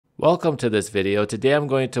Welcome to this video. Today I'm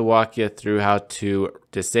going to walk you through how to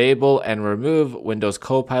disable and remove Windows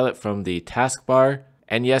Copilot from the taskbar.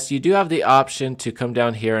 And yes, you do have the option to come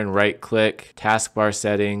down here and right click taskbar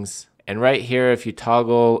settings. And right here, if you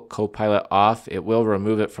toggle Copilot off, it will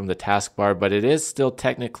remove it from the taskbar, but it is still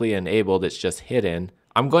technically enabled. It's just hidden.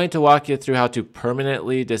 I'm going to walk you through how to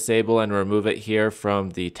permanently disable and remove it here from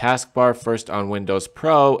the taskbar, first on Windows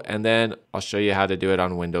Pro, and then I'll show you how to do it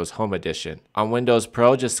on Windows Home Edition. On Windows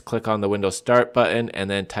Pro, just click on the Windows Start button and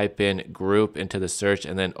then type in Group into the search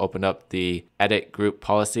and then open up the Edit Group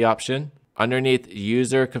Policy option. Underneath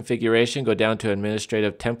User Configuration, go down to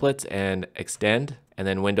Administrative Templates and Extend, and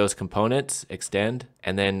then Windows Components, Extend,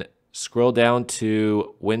 and then scroll down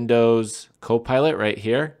to Windows Copilot right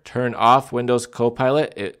here. Turn off Windows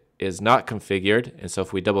Copilot. It is not configured. And so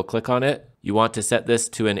if we double click on it, you want to set this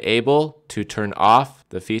to enable to turn off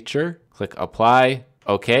the feature. Click Apply,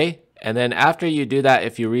 OK. And then after you do that,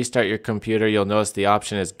 if you restart your computer, you'll notice the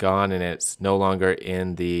option is gone and it's no longer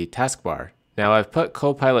in the taskbar. Now I've put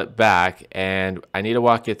Copilot back and I need to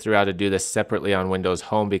walk you through how to do this separately on Windows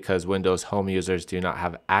Home because Windows Home users do not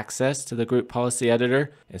have access to the group policy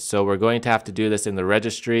editor. And so we're going to have to do this in the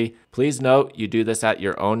registry. Please note you do this at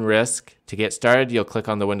your own risk. To get started, you'll click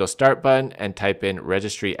on the Windows Start button and type in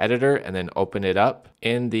Registry Editor and then open it up.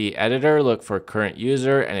 In the editor, look for Current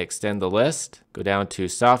User and extend the list. Go down to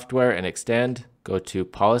Software and extend. Go to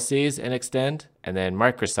Policies and extend, and then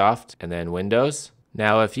Microsoft and then Windows.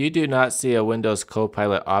 Now, if you do not see a Windows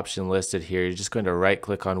Copilot option listed here, you're just going to right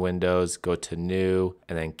click on Windows, go to New,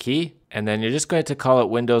 and then Key. And then you're just going to call it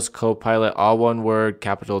Windows Copilot, all one word,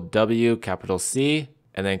 capital W, capital C.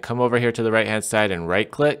 And then come over here to the right hand side and right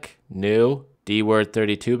click, New, D word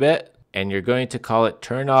 32-bit. And you're going to call it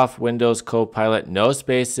Turn Off Windows Copilot, no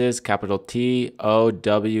spaces, capital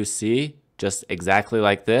T-O-W-C, just exactly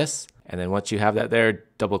like this. And then once you have that there,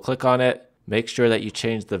 double click on it. Make sure that you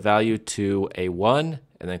change the value to a 1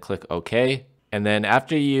 and then click OK. And then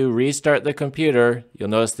after you restart the computer, you'll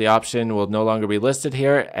notice the option will no longer be listed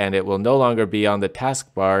here and it will no longer be on the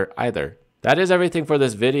taskbar either. That is everything for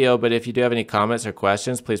this video, but if you do have any comments or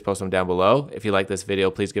questions, please post them down below. If you like this video,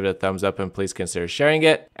 please give it a thumbs up and please consider sharing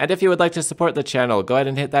it. And if you would like to support the channel, go ahead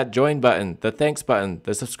and hit that join button, the thanks button,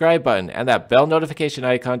 the subscribe button, and that bell notification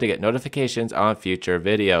icon to get notifications on future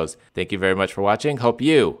videos. Thank you very much for watching. Hope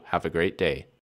you have a great day.